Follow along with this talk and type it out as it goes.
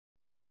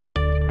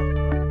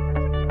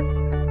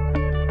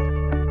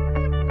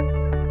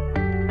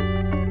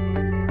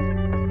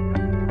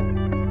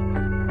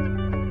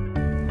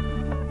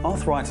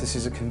Arthritis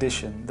is a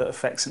condition that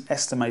affects an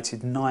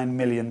estimated 9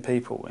 million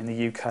people in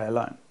the UK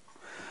alone.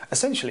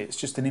 Essentially, it's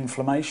just an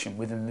inflammation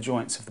within the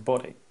joints of the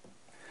body.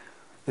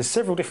 There's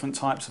several different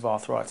types of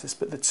arthritis,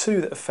 but the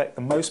two that affect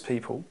the most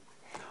people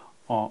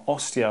are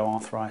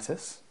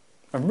osteoarthritis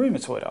and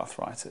rheumatoid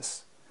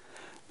arthritis.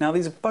 Now,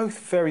 these are both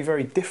very,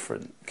 very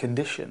different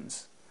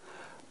conditions,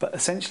 but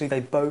essentially they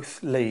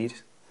both lead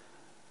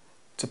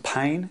to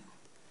pain,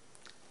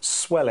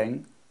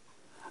 swelling,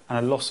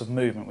 and a loss of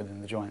movement within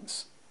the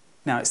joints.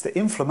 Now, it's the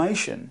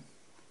inflammation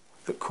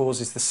that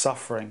causes the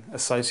suffering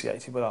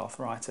associated with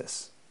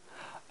arthritis,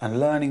 and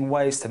learning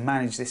ways to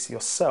manage this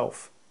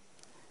yourself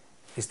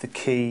is the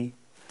key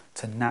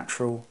to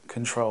natural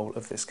control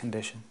of this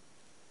condition.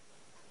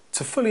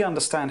 To fully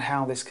understand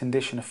how this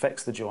condition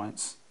affects the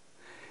joints,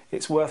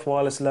 it's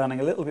worthwhile us learning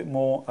a little bit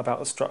more about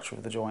the structure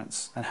of the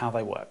joints and how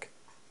they work.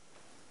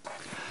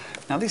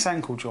 Now, this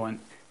ankle joint,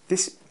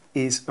 this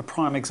is a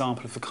prime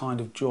example of the kind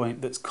of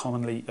joint that's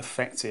commonly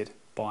affected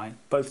by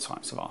both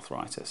types of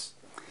arthritis.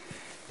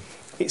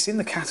 It's in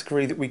the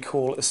category that we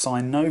call a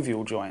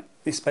synovial joint.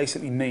 This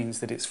basically means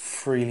that it's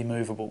freely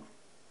movable.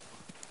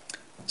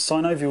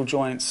 Synovial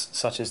joints,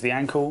 such as the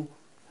ankle,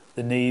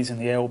 the knees and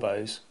the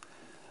elbows,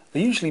 are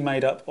usually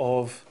made up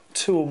of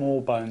two or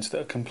more bones that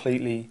are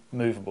completely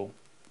movable.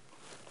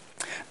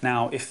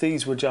 Now, if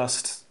these were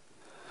just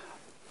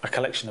a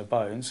collection of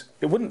bones,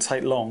 it wouldn't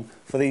take long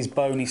for these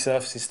bony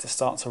surfaces to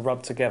start to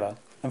rub together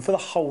and for the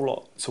whole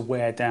lot to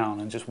wear down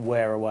and just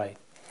wear away.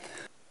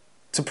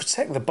 To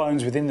protect the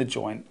bones within the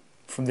joint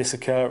from this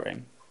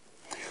occurring,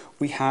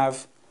 we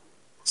have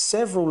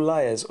several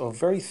layers of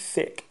very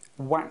thick,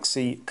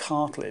 waxy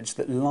cartilage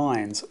that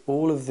lines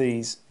all of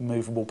these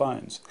movable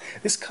bones.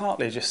 This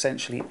cartilage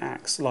essentially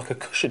acts like a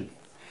cushion.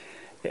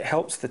 It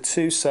helps the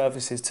two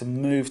surfaces to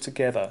move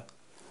together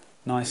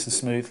nice and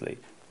smoothly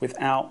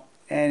without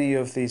any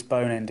of these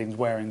bone endings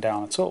wearing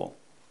down at all.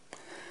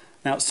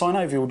 Now,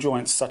 synovial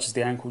joints such as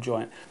the ankle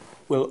joint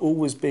will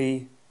always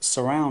be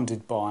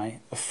surrounded by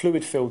a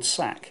fluid-filled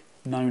sac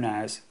known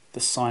as the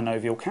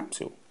synovial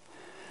capsule.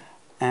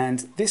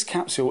 And this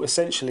capsule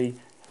essentially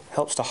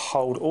helps to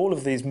hold all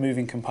of these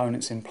moving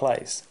components in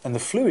place, and the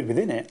fluid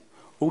within it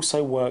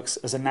also works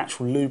as a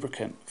natural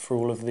lubricant for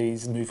all of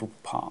these movable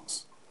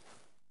parts.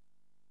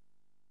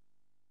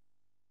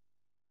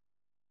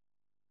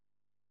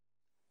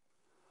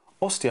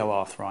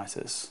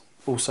 Osteoarthritis,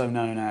 also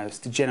known as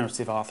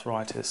degenerative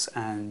arthritis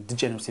and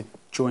degenerative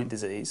joint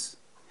disease,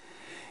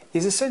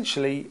 is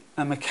essentially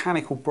a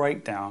mechanical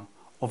breakdown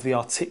of the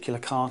articular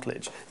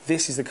cartilage.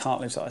 This is the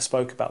cartilage that I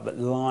spoke about that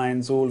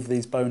lines all of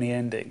these bony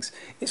endings.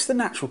 It's the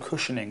natural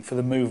cushioning for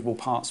the movable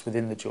parts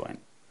within the joint.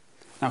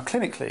 Now,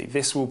 clinically,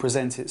 this will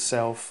present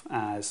itself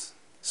as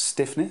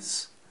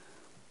stiffness,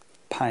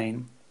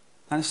 pain,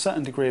 and a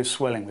certain degree of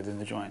swelling within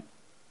the joint.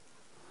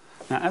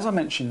 Now, as I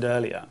mentioned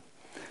earlier,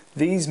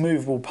 these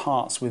movable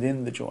parts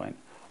within the joint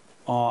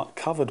are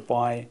covered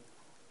by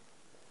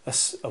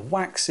a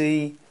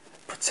waxy,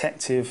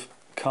 protective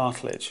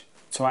cartilage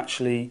to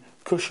actually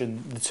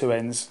cushion the two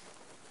ends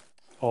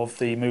of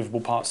the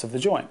movable parts of the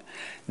joint.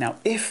 Now,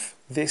 if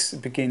this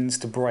begins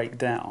to break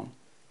down,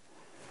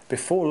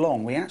 before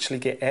long we actually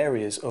get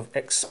areas of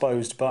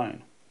exposed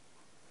bone.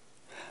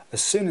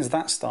 As soon as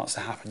that starts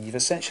to happen, you've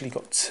essentially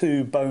got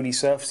two bony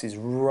surfaces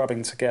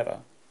rubbing together.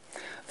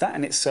 That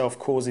in itself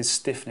causes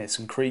stiffness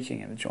and creaking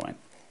in the joint.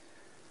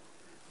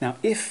 Now,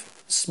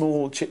 if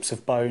small chips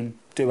of bone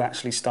do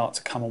actually start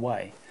to come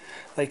away,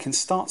 they can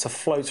start to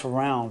float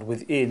around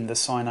within the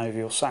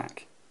synovial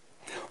sac.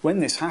 When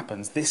this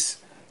happens, this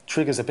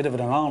triggers a bit of an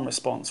alarm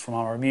response from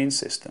our immune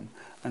system,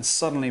 and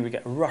suddenly we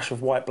get a rush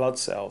of white blood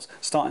cells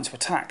starting to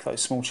attack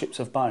those small chips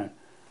of bone,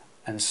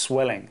 and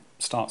swelling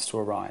starts to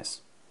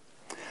arise.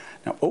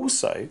 Now,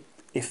 also,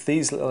 if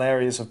these little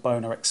areas of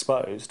bone are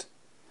exposed,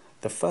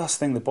 the first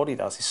thing the body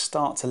does is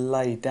start to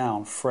lay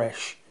down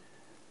fresh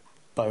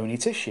bony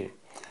tissue,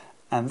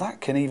 and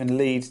that can even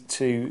lead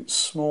to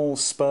small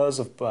spurs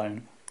of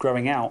bone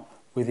growing out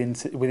within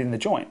the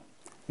joint.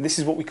 And this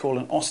is what we call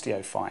an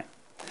osteophyte,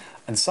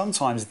 and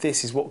sometimes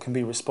this is what can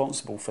be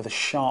responsible for the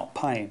sharp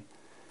pain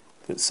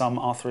that some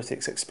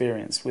arthritics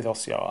experience with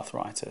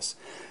osteoarthritis.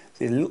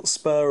 The little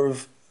spur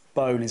of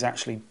bone is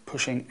actually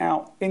pushing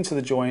out into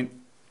the joint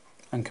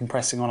and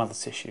compressing on other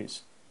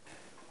tissues.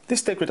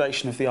 This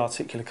degradation of the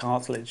articular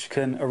cartilage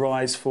can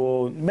arise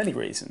for many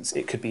reasons.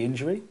 It could be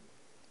injury,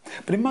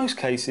 but in most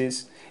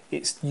cases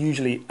it's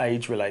usually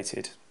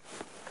age-related.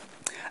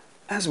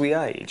 As we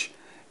age,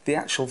 the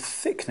actual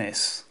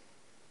thickness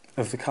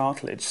of the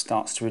cartilage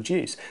starts to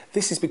reduce.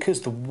 This is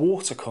because the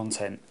water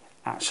content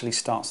actually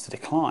starts to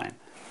decline.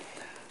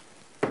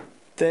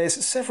 There's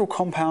several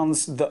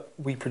compounds that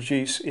we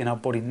produce in our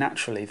body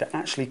naturally that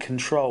actually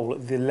control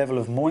the level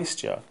of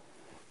moisture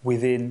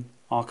within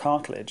our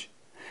cartilage.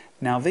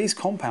 Now, these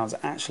compounds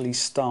actually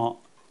start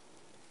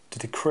to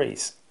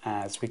decrease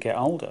as we get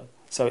older.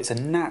 So it's a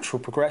natural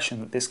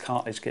progression that this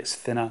cartilage gets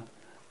thinner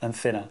and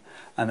thinner,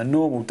 and the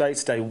normal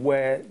day-to-day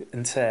wear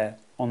and tear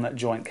on that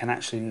joint can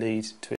actually lead to